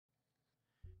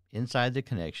Inside the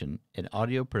Connection, an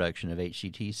audio production of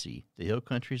HCTC, the Hill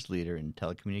Country's leader in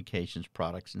telecommunications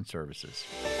products and services.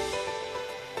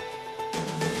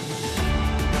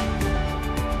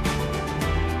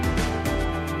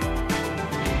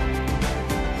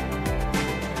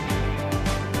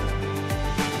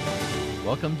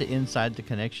 Welcome to Inside the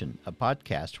Connection, a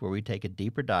podcast where we take a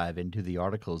deeper dive into the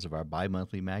articles of our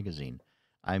bi-monthly magazine.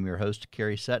 I'm your host,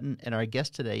 Kerry Sutton, and our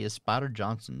guest today is Spider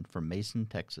Johnson from Mason,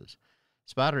 Texas.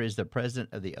 Spider is the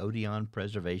president of the Odeon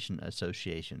Preservation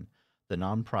Association, the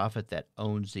nonprofit that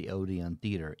owns the Odeon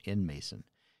Theater in Mason.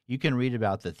 You can read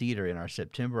about the theater in our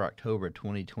September-October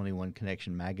 2021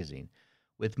 Connection magazine.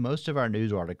 With most of our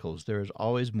news articles, there is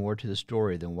always more to the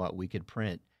story than what we could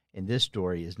print, and this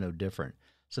story is no different.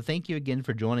 So thank you again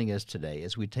for joining us today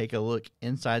as we take a look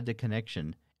inside the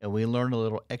Connection and we learn a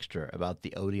little extra about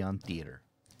the Odeon Theater.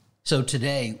 So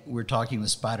today we're talking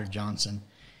with Spider Johnson,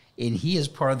 and he is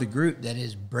part of the group that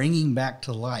is bringing back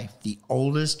to life the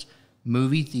oldest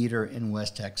movie theater in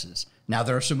West Texas. Now,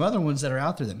 there are some other ones that are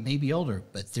out there that may be older,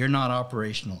 but they're not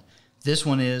operational. This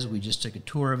one is. We just took a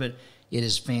tour of it. It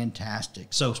is fantastic.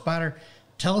 So, Spider,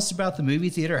 tell us about the movie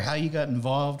theater, how you got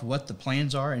involved, what the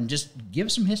plans are, and just give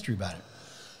us some history about it.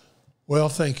 Well,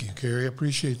 thank you, Kerry. I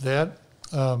appreciate that.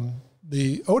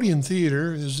 The Odeon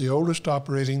Theater is the oldest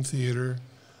operating theater,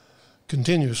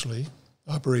 continuously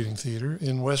operating theater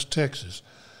in West Texas.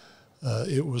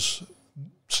 It was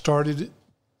started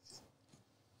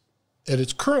at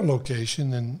its current location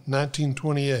in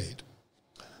 1928.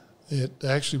 It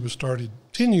actually was started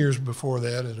 10 years before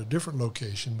that at a different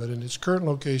location, but in its current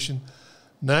location,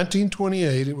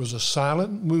 1928, it was a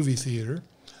silent movie theater.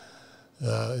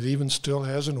 It even still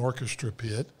has an orchestra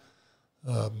pit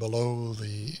below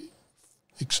the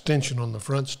extension on the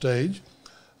front stage,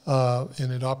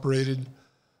 and it operated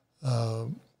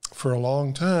for a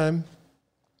long time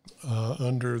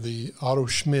under the Otto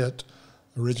Schmidt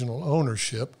original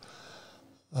ownership,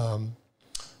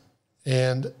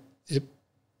 and it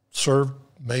served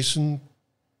Mason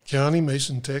County,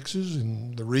 Mason, Texas,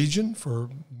 and the region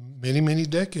for many, many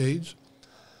decades.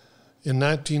 In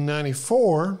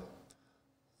 1994,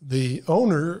 the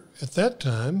owner at that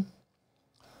time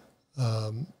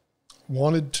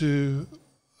wanted to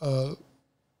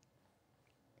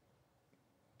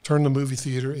turn the movie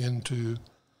theater into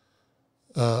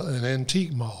an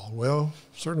antique mall. Well,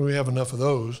 certainly we have enough of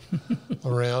those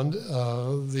around.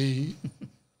 The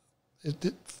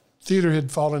theater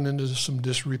had fallen into some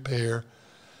disrepair,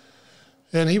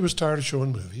 and he was tired of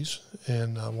showing movies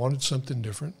and wanted something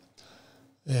different.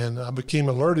 And I became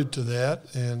alerted to that,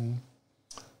 and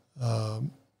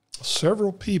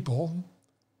several people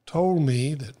told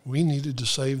me that we needed to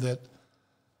save that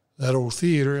old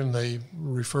theater, and they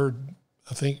referred,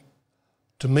 I think,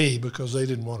 to me because they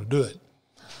didn't want to do it.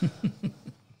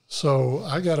 So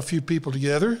I got a few people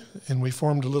together, and we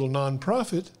formed a little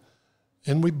nonprofit,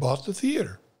 and we bought the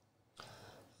theater.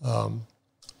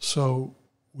 So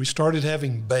we started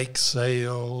having bake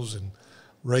sales and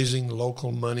raising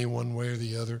local money one way or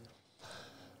the other,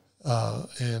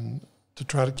 and to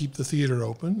try to keep the theater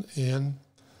open. And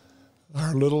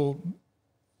our little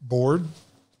board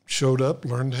showed up,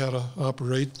 learned how to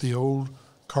operate the old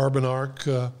carbon arc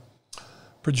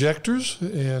projectors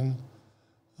and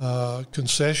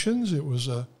concessions. It was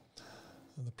the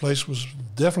place was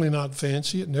definitely not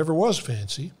fancy. It never was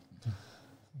fancy,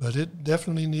 but it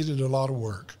definitely needed a lot of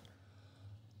work.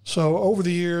 So over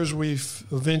the years, we've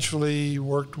eventually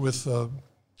worked with a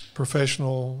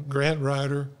professional grant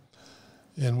writer,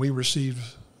 and we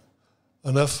received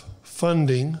enough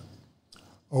funding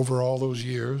over all those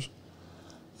years.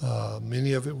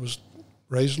 Many of it was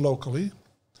raised locally,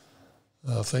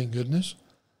 thank goodness.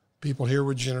 People here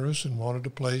were generous and wanted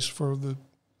a place for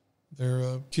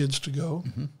their kids to go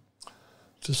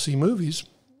to see movies.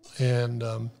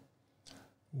 And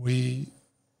we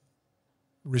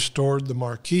restored the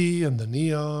marquee and the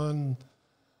neon,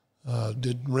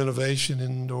 did renovation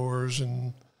indoors,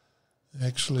 and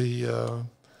actually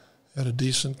had a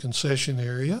decent concession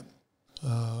area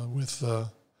with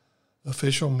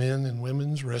official men and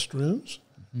women's restrooms.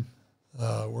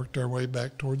 Worked our way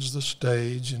back towards the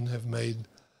stage and have made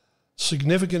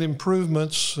significant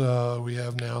improvements. We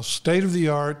have now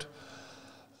state-of-the-art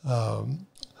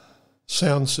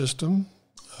sound system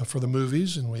for the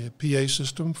movies, and we have PA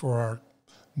system for our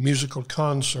musical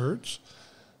concerts,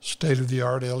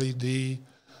 state-of-the-art LED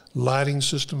lighting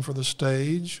system for the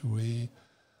stage. We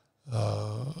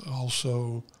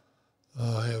also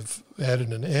have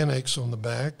added an annex on the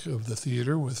back of the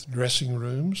theater with dressing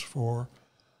rooms for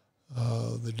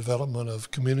the development of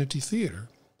community theater.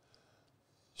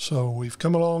 So we've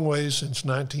come a long way since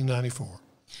 1994.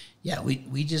 Yeah,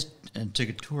 we just took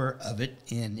a tour of it,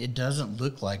 and it doesn't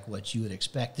look like what you would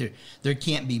expect. There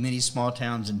can't be many small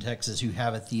towns in Texas who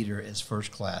have a theater as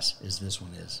first class as this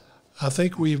one is. I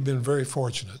think we've been very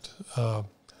fortunate.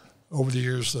 Over the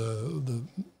years, the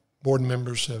board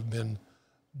members have been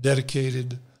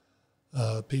dedicated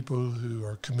people who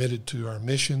are committed to our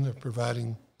mission of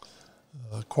providing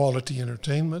quality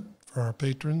entertainment for our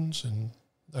patrons and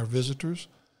our visitors.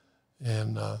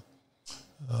 And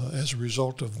as a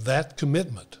result of that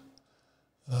commitment,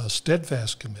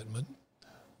 steadfast commitment,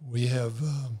 we have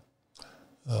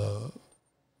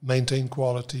maintained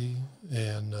quality,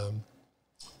 and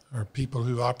our people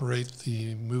who operate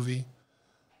the movie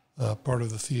part of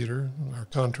the theater, our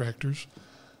contractors,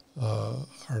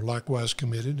 are likewise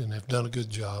committed and have done a good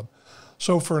job.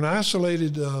 So for an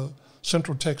isolated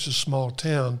Central Texas small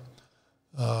town,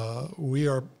 we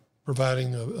are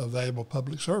providing a valuable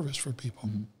public service for people.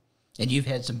 Mm-hmm. And you've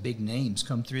had some big names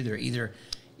come through there, either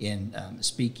in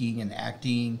speaking and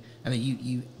acting. I mean,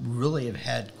 you really have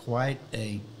had quite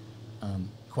a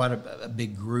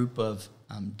big group of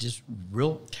just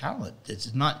real talent.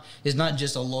 It's not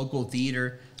just a local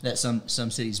theater that some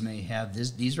cities may have.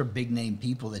 These are big name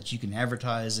people that you can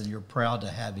advertise and you're proud to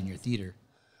have in your theater.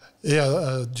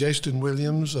 Yeah, Jason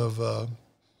Williams of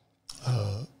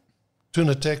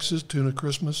Tuna, Texas, Tuna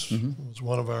Christmas Mm-hmm. was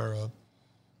one of our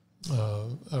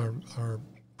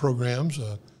programs.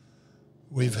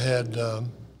 We've had,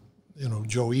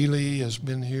 Joe Ely has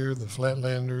been here, the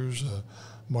Flatlanders,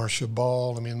 Marcia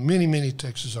Ball. I mean, many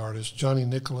Texas artists, Johnny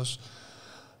Nicholas,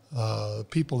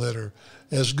 people that are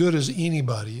as good as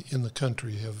anybody in the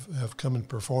country have come and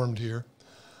performed here.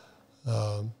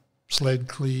 Slade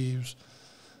Cleaves.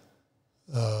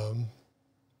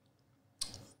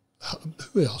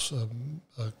 Who else?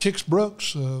 Kix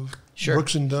Brooks, Sure.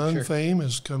 Brooks and Dunn Sure. fame,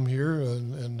 has come here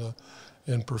and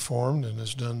performed and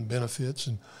has done benefits,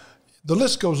 and the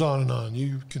list goes on and on.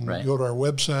 You can Right. go to our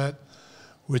website,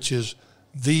 which is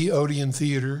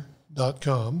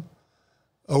theodiontheater.com.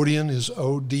 Odeon is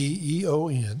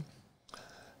Odeon,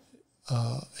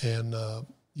 and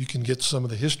you can get some of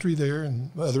the history there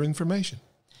and other information.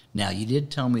 Now, you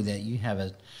did tell me that you have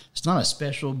it's not a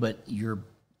special, but your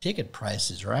ticket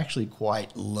prices are actually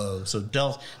quite low. So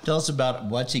tell us about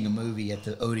watching a movie at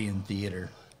the Odeon Theater.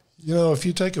 If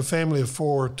you take a family of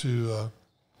four to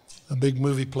a big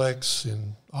movieplex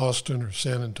in Austin or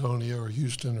San Antonio or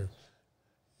Houston or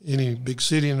any big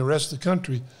city in the rest of the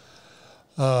country,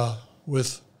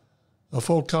 with a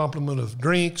full complement of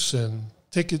drinks and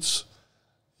tickets,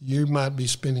 you might be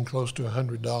spending close to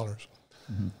 $100.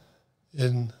 Mm-hmm.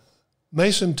 In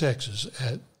Mason, Texas,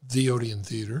 at the Odeon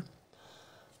Theater,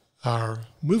 our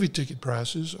movie ticket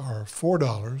prices are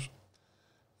 $4,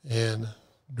 and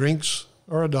drinks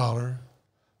are $1,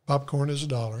 popcorn is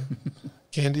 $1,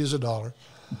 candy is $1.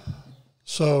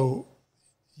 So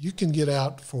you can get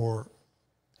out for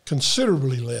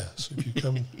considerably less if you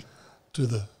come to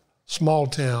the small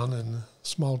town and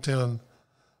small town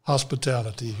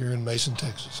hospitality here in Mason,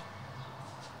 Texas.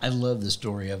 I love the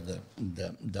story of the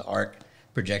ARC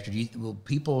projector. Will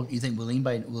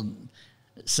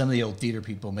some of the old theater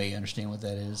people may understand what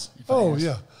that is? Oh,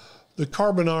 yeah. The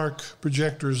carbon arc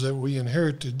projectors that we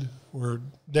inherited were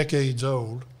decades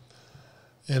old,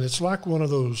 and it's like one of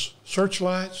those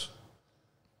searchlights.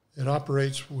 It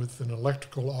operates with an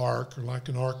electrical arc, or like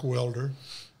an arc welder.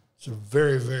 It's a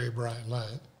very, very bright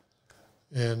light.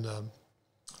 And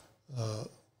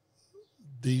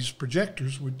these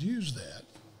projectors would use that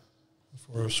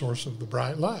for a source of the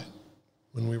bright light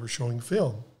when we were showing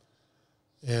film.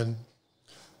 And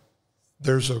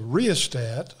there's a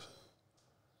rheostat,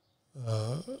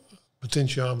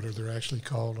 potentiometer they're actually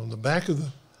called, on the back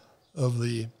of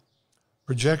the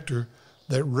projector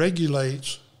that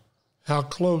regulates how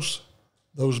close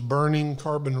those burning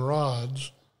carbon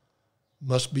rods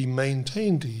must be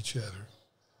maintained to each other.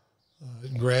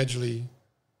 It gradually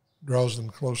draws them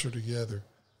closer together.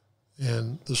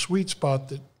 And the sweet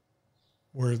spot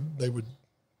where they would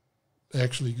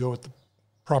actually go at the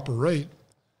proper rate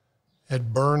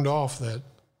had burned off that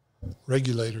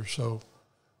regulator, so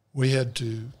we had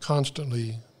to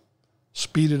constantly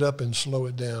speed it up and slow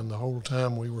it down the whole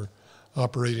time we were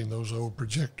operating those old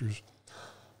projectors.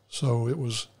 So it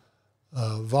was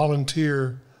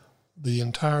volunteer, the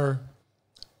entire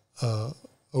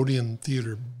Odeon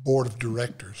Theater Board of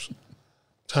Directors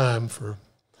time for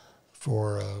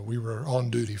we were on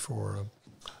duty for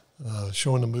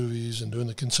showing the movies and doing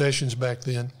the concessions back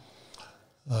then.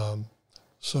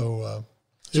 So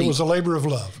it was a labor of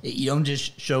love. You don't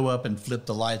just show up and flip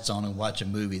the lights on and watch a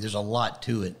movie. There's a lot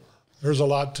to it. There's a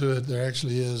lot to it. There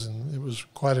actually is, and it was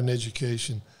quite an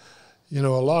education. A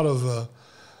lot of,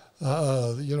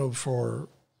 for,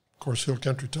 of course, Hill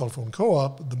Country Telephone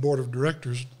Co-op, the board of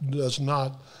directors does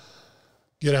not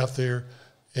get out there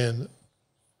and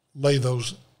lay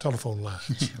those telephone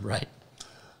lines. Right.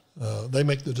 They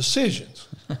make the decisions.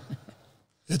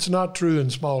 It's not true in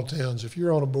small towns. If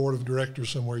you're on a board of directors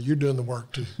somewhere, you're doing the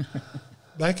work too.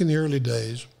 Back in the early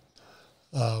days,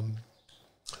 when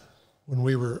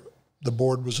the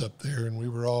board was up there and we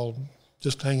were all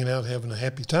just hanging out having a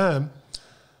happy time,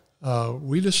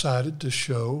 we decided to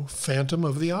show Phantom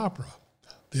of the Opera,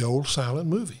 the old silent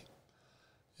movie.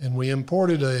 And we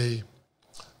imported a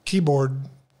keyboardist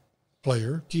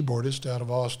out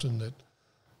of Austin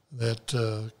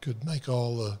that could make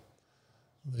all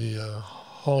the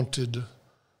haunted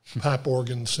pipe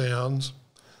organ sounds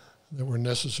that were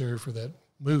necessary for that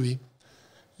movie.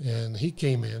 And he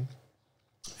came in,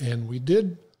 and we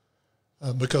did,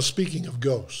 because speaking of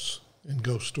ghosts and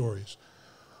ghost stories,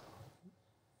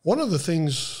 one of the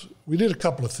things, we did a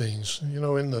couple of things,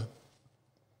 in the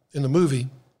movie,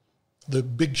 the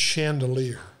big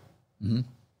chandelier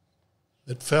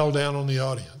that fell down on the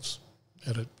audience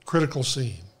at a critical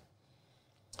scene.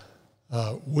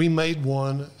 We made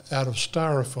one out of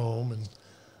styrofoam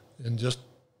and just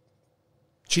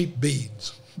cheap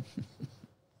beads,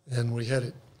 and we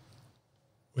had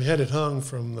it hung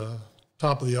from the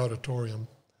top of the auditorium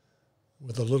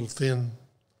with a little thin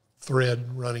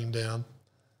thread running down,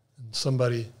 and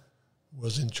somebody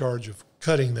was in charge of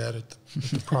cutting that at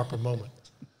the proper moment.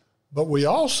 But we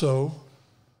also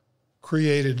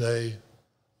created a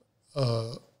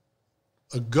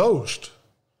ghost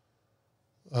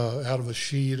out of a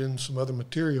sheet and some other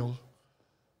material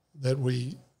that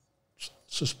we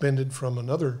suspended from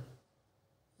another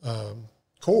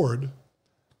cord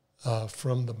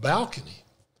from the balcony.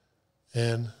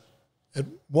 And at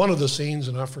one of the scenes,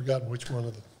 and I've forgotten which one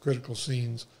of the critical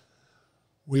scenes,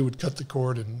 we would cut the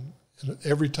cord, and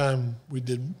every time we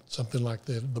did something like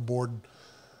that, the board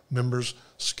members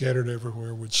scattered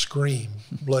everywhere would scream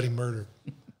bloody murder.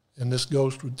 And this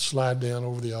ghost would slide down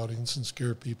over the audience and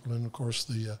scare people. And, of course,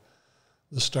 the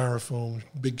styrofoam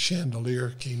big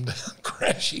chandelier came down,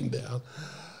 crashing down.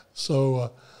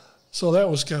 So that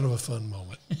was kind of a fun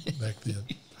moment back then.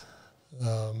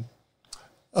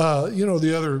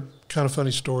 The other kind of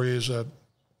funny story is I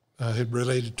had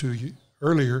related to you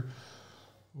earlier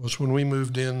was when we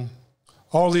moved in,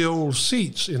 all the old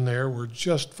seats in there were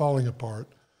just falling apart.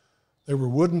 They were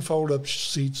wooden fold-up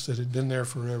seats that had been there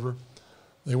forever.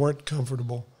 They weren't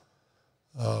comfortable.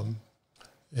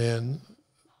 And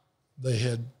they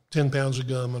had 10 pounds of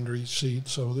gum under each seat,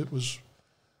 so it was,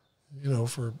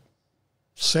 for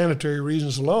sanitary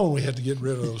reasons alone, we had to get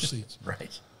rid of those seats.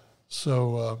 Right.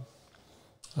 So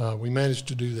we managed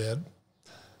to do that.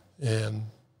 And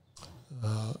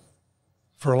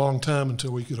for a long time,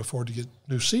 until we could afford to get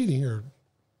new seating or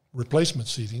replacement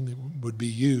seating that would be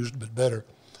used but better,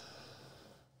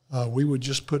 we would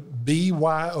just put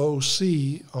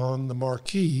BYOC on the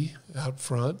marquee out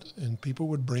front, and people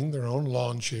would bring their own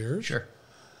lawn chairs. Sure.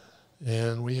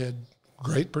 And we had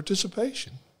great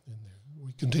participation in there.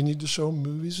 We continued to show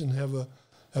movies and have a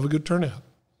good turnout.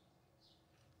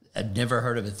 I'd never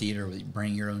heard of a theater where you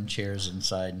bring your own chairs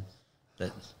inside.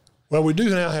 Well, we do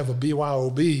now have a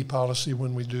BYOB policy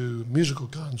when we do musical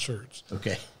concerts.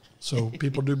 Okay. So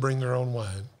people do bring their own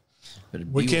wine. But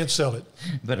we can't sell it.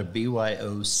 But a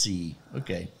BYOC.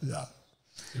 Okay. Yeah,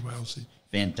 BYOC.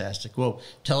 Fantastic. Well,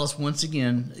 tell us once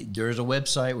again, there's a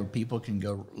website where people can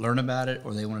go learn about it,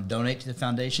 or they want to donate to the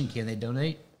foundation. Can they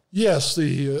donate? Yes.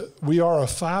 We are a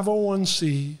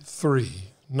 501c3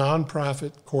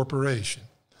 nonprofit corporation.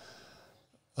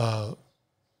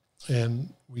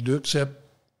 And we do accept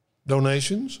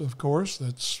donations, of course.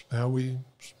 That's how we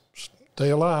stay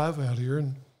alive out here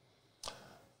in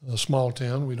a small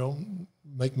town. We don't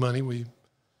make money. We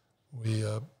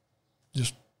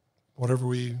just whatever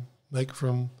we make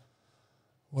from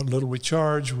what little we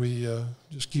charge, we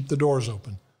just keep the doors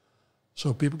open.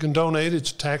 So people can donate.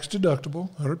 It's tax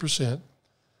deductible, 100%.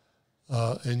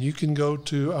 And you can go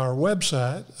to our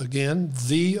website, again,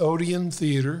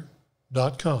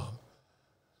 theodiontheater.com,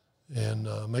 and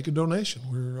make a donation.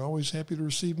 We're always happy to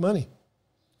receive money.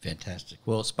 Fantastic.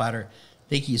 Well, Spider,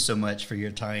 thank you so much for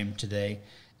your time today.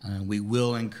 We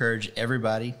will encourage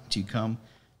everybody to come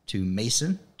to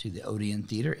Mason, to the Odeon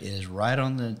Theater. It is right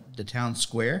on the town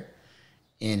square.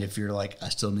 And if you're like, I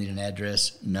still need an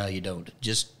address, no, you don't.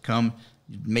 Just come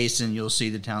Mason, you'll see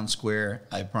the town square.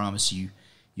 I promise you,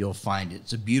 you'll find it.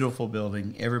 It's a beautiful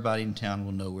building. Everybody in town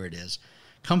will know where it is.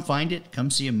 Come find it.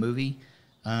 Come see a movie.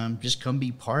 Just come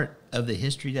be part of the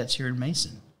history that's here in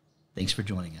Mason. Thanks for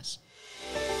joining us.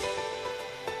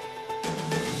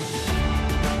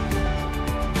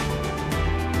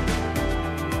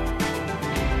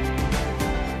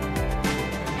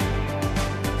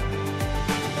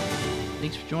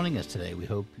 joining us today. We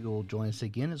hope you'll join us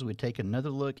again as we take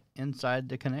another look inside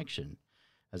the connection.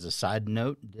 As a side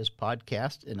note, this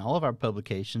podcast and all of our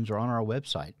publications are on our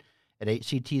website at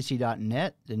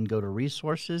hctc.net. Then go to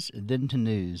resources, and then to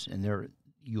news, and there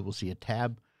you will see a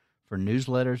tab for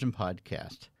newsletters and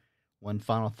podcasts. One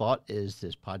final thought is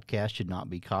this podcast should not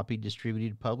be copied,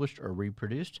 distributed, published, or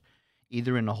reproduced,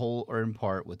 either in whole or in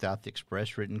part, without the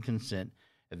express written consent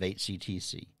of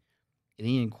HCTC.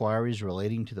 Any inquiries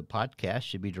relating to the podcast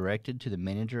should be directed to the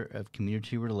Manager of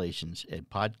Community Relations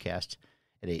at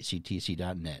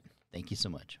podcast@hctc.net. Thank you so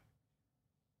much.